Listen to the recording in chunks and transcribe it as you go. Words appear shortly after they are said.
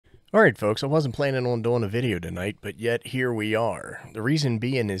Alright folks, I wasn't planning on doing a video tonight, but yet here we are. The reason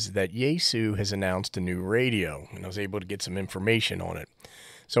being is that Yaesu has announced a new radio, and I was able to get some information on it.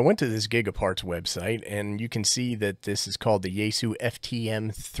 So I went to this Gigaparts website, and you can see that this is called the Yaesu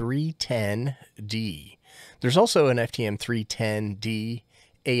FTM-310D. There's also an FTM-310D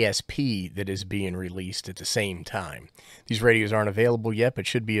ASP that is being released at the same time. These radios aren't available yet, but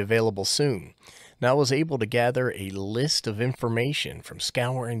should be available soon. Now, I was able to gather a list of information from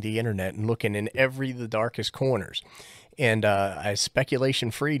scouring the internet and looking in the darkest corners. And I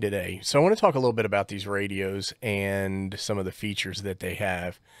speculation free today. So I want to talk a little bit about these radios and some of the features that they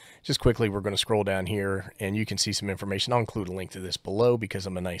have. Just quickly, we're going to scroll down here and you can see some information. I'll include a link to this below because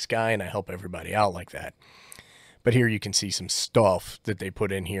I'm a nice guy and I help everybody out like that. But here you can see some stuff that they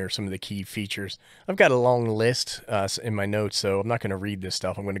put in here, some of the key features. I've got a long list in my notes, so I'm not going to read this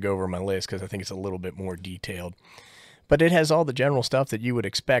stuff. I'm going to go over my list because I think it's a little bit more detailed. But it has all the general stuff that you would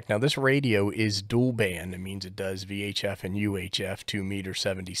expect. Now, this radio is dual band. It means it does VHF and UHF, 2 meters,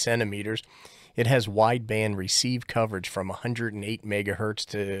 70 centimeters. It has wideband receive coverage from 108 megahertz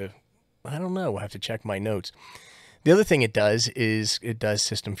to, I don't know, I'll have to check my notes. The other thing it does is it does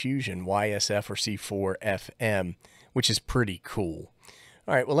system fusion, YSF or C4FM, which is pretty cool.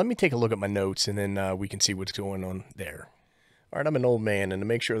 All right, well, let me take a look at my notes, and then we can see what's going on there. All right, I'm an old man, and to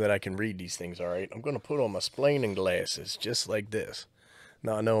make sure that I can read these things all right, I'm going to put on my splaining glasses, just like this.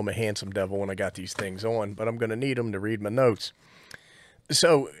 Now, I know I'm a handsome devil when I got these things on, but I'm going to need them to read my notes.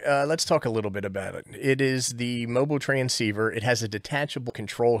 So let's talk a little bit about it. It is the mobile transceiver. It has a detachable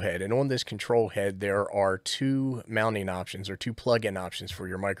control head, and on this control head there are two mounting options or two plug-in options for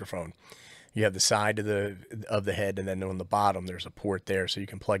your microphone. You have the side of the head, and then on the bottom there's a port there, so you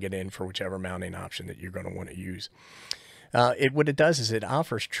can plug it in for whichever mounting option that you're going to want to use. What it does is it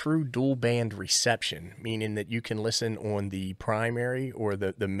offers true dual band reception, meaning that you can listen on the primary or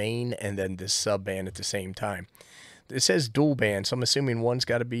the main and then the sub band at the same time. It says dual band, so I'm assuming one's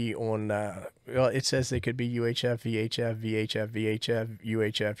got to be on, well, it says they could be UHF, VHF, VHF, VHF,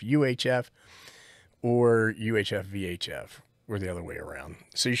 UHF, UHF, or UHF, VHF, or the other way around.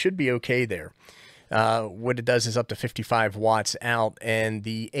 So you should be okay there. What it does is up to 55 watts out, and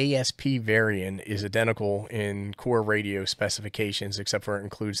the ASP variant is identical in core radio specifications, except for it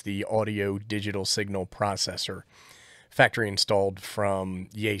includes the audio digital signal processor, factory installed from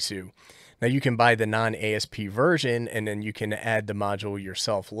Yaesu. Now, you can buy the non-ASP version, and then you can add the module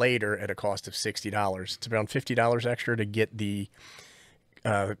yourself later at a cost of $60. It's around $50 extra to get the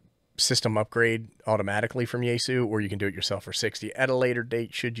system upgrade automatically from Yaesu, or you can do it yourself for $60 at a later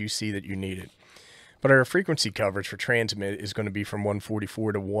date should you see that you need it. But our frequency coverage for transmit is going to be from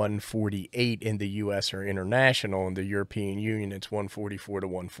 144 to 148 in the US or international. In the European Union, it's 144 to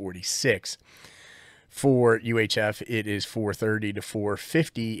 146. For UHF, it is 430 to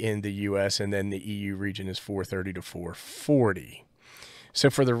 450 in the US, and then the EU region is 430 to 440. So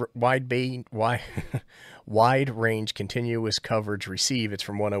for the wide range continuous coverage receive, it's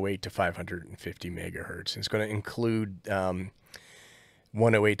from 108 to 550 megahertz. It's going to include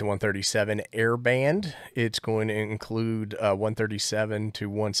 108 to 137 airband. It's going to include 137 to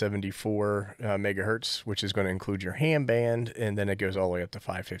 174 megahertz, which is going to include your ham band, and then it goes all the way up to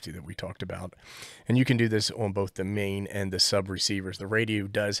 550 that we talked about. And you can do this on both the main and the sub receivers. The radio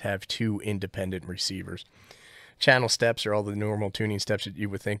does have two independent receivers. Channel steps are all the normal tuning steps that you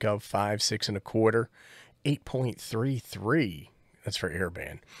would think of: 5, 6 1/4, 8.33. That's for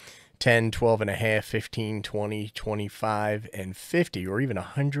airband. 10, 12 and a half, 15, 20, 25, and 50, or even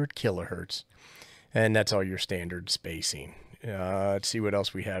 100 kilohertz. And that's all your standard spacing. Let's see what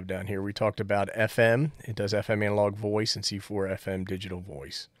else we have down here. We talked about FM. It does FM analog voice and C4FM digital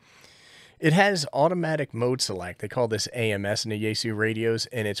voice. It has automatic mode select. They call this AMS in the Yaesu radios,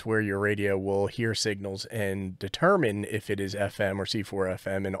 and it's where your radio will hear signals and determine if it is FM or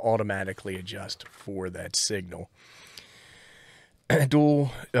C4FM and automatically adjust for that signal.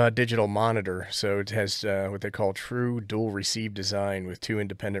 Dual digital monitor, so it has what they call true dual receive design with two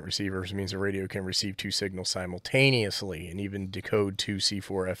independent receivers. It means the radio can receive two signals simultaneously and even decode two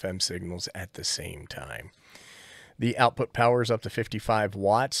C4FM signals at the same time. The output power is up to 55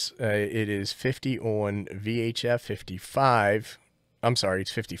 watts. It is 50 on VHF, 55. I'm sorry,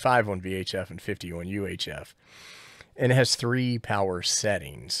 it's 55 on VHF and 50 on UHF. And it has 3 power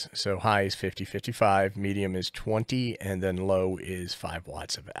settings. So high is 50, 55, medium is 20, and then low is 5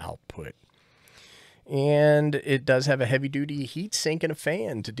 watts of output. And it does have a heavy-duty heat sink and a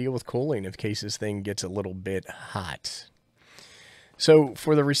fan to deal with cooling in case this thing gets a little bit hot. So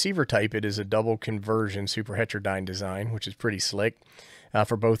for the receiver type, it is a double conversion super heterodyne design, which is pretty slick.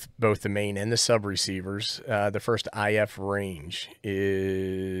 For both the main and the sub receivers. The first IF range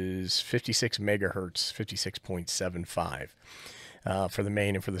is is 56 megahertz, 56.75. For the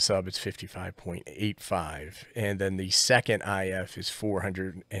main, and for the sub, it's 55.85. And then the second IF is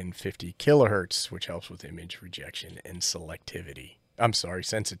 450 kilohertz, which helps with image rejection and selectivity. I'm sorry,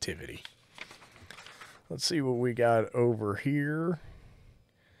 sensitivity. Let's see what we got over here.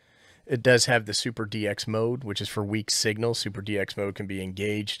 It does have the Super DX mode, which is for weak signals. Super DX mode can be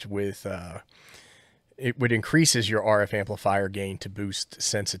engaged with, it would increases your RF amplifier gain to boost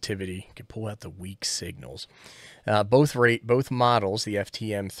sensitivity. You can pull out the weak signals. Both models, the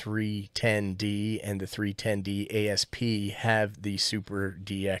FTM-310D and the 310D ASP, have the Super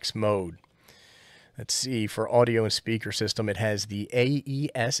DX mode. Let's see, for audio and speaker system, it has the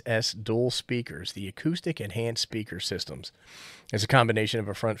AESS dual speakers, the acoustic enhanced speaker systems. It's a combination of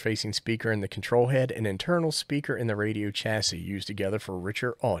a front-facing speaker in the control head and internal speaker in the radio chassis, used together for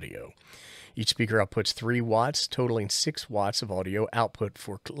richer audio. Each speaker outputs 3 watts, totaling 6 watts of audio output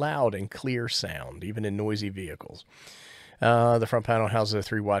for loud and clear sound, even in noisy vehicles. The front panel houses a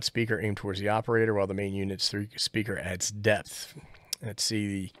 3-watt speaker aimed towards the operator, while the main unit's speaker adds depth. Let's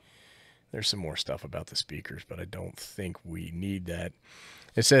see, there's some more stuff about the speakers, but I don't think we need that.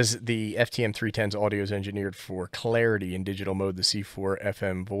 It says the FTM-310's audio is engineered for clarity in digital mode. The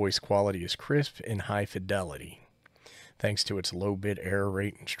C4FM voice quality is crisp and high fidelity, thanks to its low bit error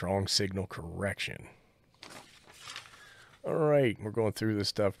rate and strong signal correction. All right, we're going through this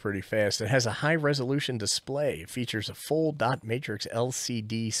stuff pretty fast. It has a high-resolution display. It features a full dot matrix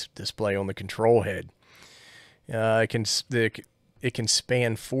LCD display on the control head. It can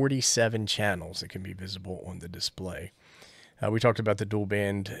span 47 channels that can be visible on the display. We talked about the dual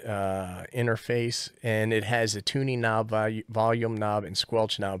band interface, and it has a tuning knob, volume knob, and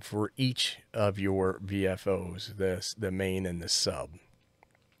squelch knob for each of your VFOs, the main and the sub.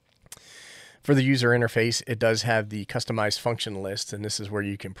 For the user interface, it does have the customized function list, and this is where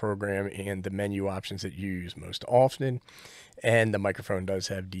you can program and the menu options that you use most often. And the microphone does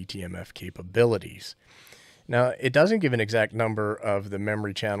have DTMF capabilities. Now, it doesn't give an exact number of the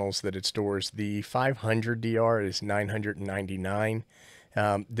memory channels that it stores. The 500DR is 999.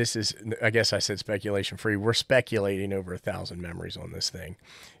 This is, I guess I said speculation free. We're speculating over 1,000 memories on this thing.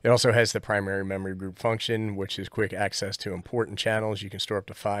 It also has the primary memory group function, which is quick access to important channels. You can store up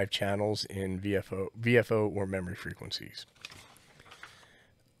to 5 channels in VFO or memory frequencies.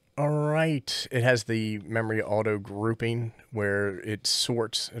 All right, it has the memory auto grouping, where it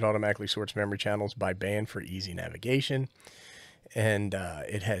automatically sorts memory channels by band for easy navigation. And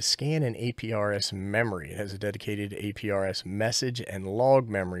it has scan and APRS memory. It has a dedicated APRS message and log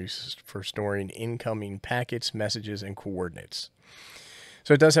memories for storing incoming packets, messages, and coordinates.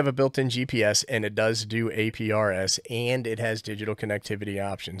 So it does have a built-in GPS, and it does do APRS, and it has digital connectivity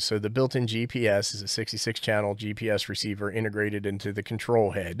options. So the built-in GPS is a 66-channel GPS receiver integrated into the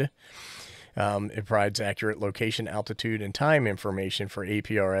control head. It provides accurate location, altitude, and time information for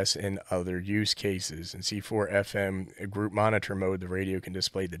APRS and other use cases. In C4FM group monitor mode, the radio can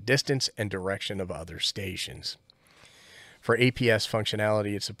display the distance and direction of other stations. For APS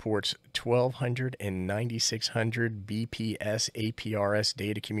functionality, it supports 1200 and 9600 BPS APRS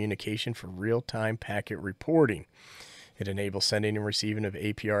data communication for real-time packet reporting. It enables sending and receiving of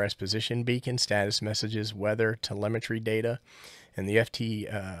APRS position beacon, status messages, weather, telemetry data, and the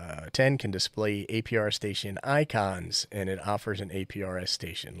FT10 can display APRS station icons, and it offers an APRS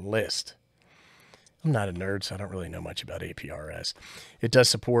station list. I'm not a nerd, so I don't really know much about APRS. It does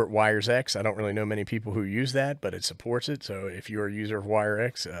support WiresX. I don't really know many people who use that, but it supports it. So if you're a user of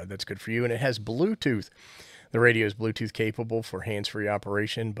WireX, that's good for you. And it has Bluetooth. The radio is Bluetooth capable for hands-free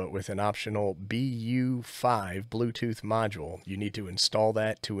operation, but with an optional BU5 Bluetooth module. You need to install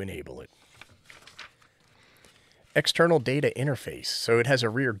that to enable it. External data interface. So it has a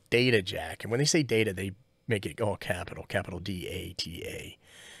rear data jack. And when they say data, they make it all capital D-A-T-A.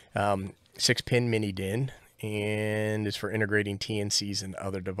 6-pin mini DIN, and is for integrating TNCs and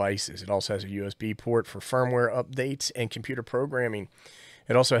other devices. It also has a USB port for firmware updates and computer programming.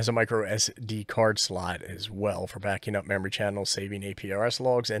 It also has a micro SD card slot as well for backing up memory channels, saving APRS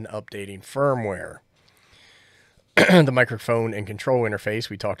logs, and updating firmware. The microphone and control interface,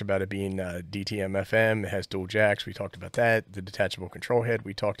 we talked about it being DTM-FM. It has dual jacks. We talked about that. The detachable control head,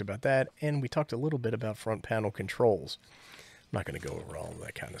 we talked about that. And we talked a little bit about front panel controls. I'm not going to go over all of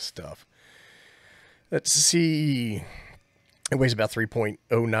that kind of stuff. Let's see. It weighs about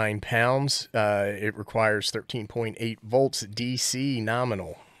 3.09 pounds. It requires 13.8 volts DC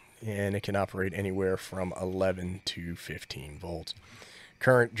nominal, and it can operate anywhere from 11 to 15 volts.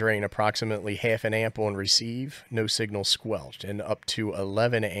 Current drain approximately half an amp on receive, no signal squelched, and up to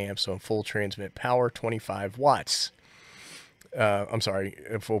 11 amps on full transmit power, 25 watts. I'm sorry,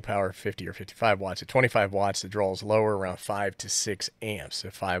 full power 50 or 55 watts. At 25 watts, the draw is lower, around 5 to 6 amps.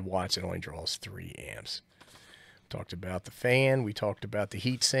 At 5 watts, it only draws 3 amps. Talked about the fan. We talked about the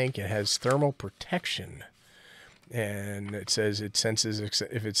heat sink. It has thermal protection. And it says it senses,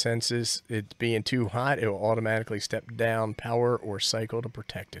 if it senses it being too hot, it will automatically step down power or cycle to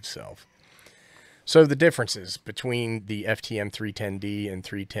protect itself. So the differences between the FTM-310D and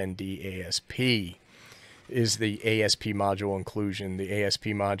 310D ASP is the ASP module inclusion. The ASP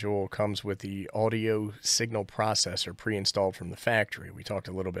module comes with the audio signal processor pre-installed from the factory. We talked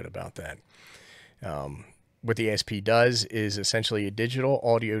a little bit about that. What the ASP does is essentially a digital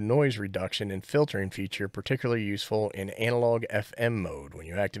audio noise reduction and filtering feature, particularly useful in analog FM mode. When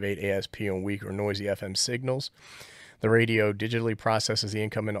you activate ASP on weak or noisy FM signals, the radio digitally processes the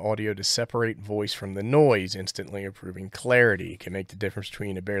incoming audio to separate voice from the noise, instantly improving clarity. It can make the difference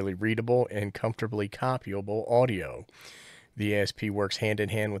between a barely readable and comfortably copyable audio. The ASP works hand in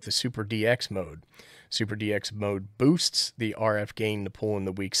hand with the Super DX mode. Super DX mode boosts the RF gain to pull in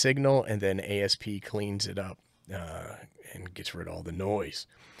the weak signal, and then ASP cleans it up and gets rid of all the noise.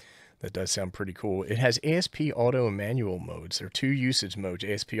 That does sound pretty cool. It has ASP auto and manual modes. There are 2 usage modes.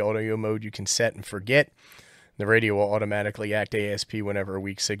 ASP audio mode you can set and forget. The radio will automatically act ASP whenever a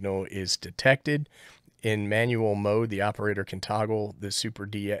weak signal is detected. In manual mode, the operator can toggle the Super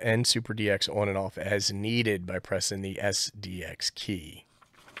DX on and off as needed by pressing the SDX key.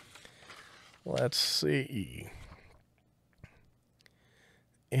 Let's see.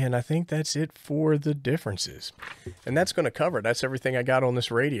 And I think that's it for the differences. And that's going to cover it. That's everything I got on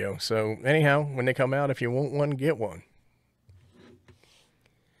this radio. So anyhow, when they come out, if you want one, get one.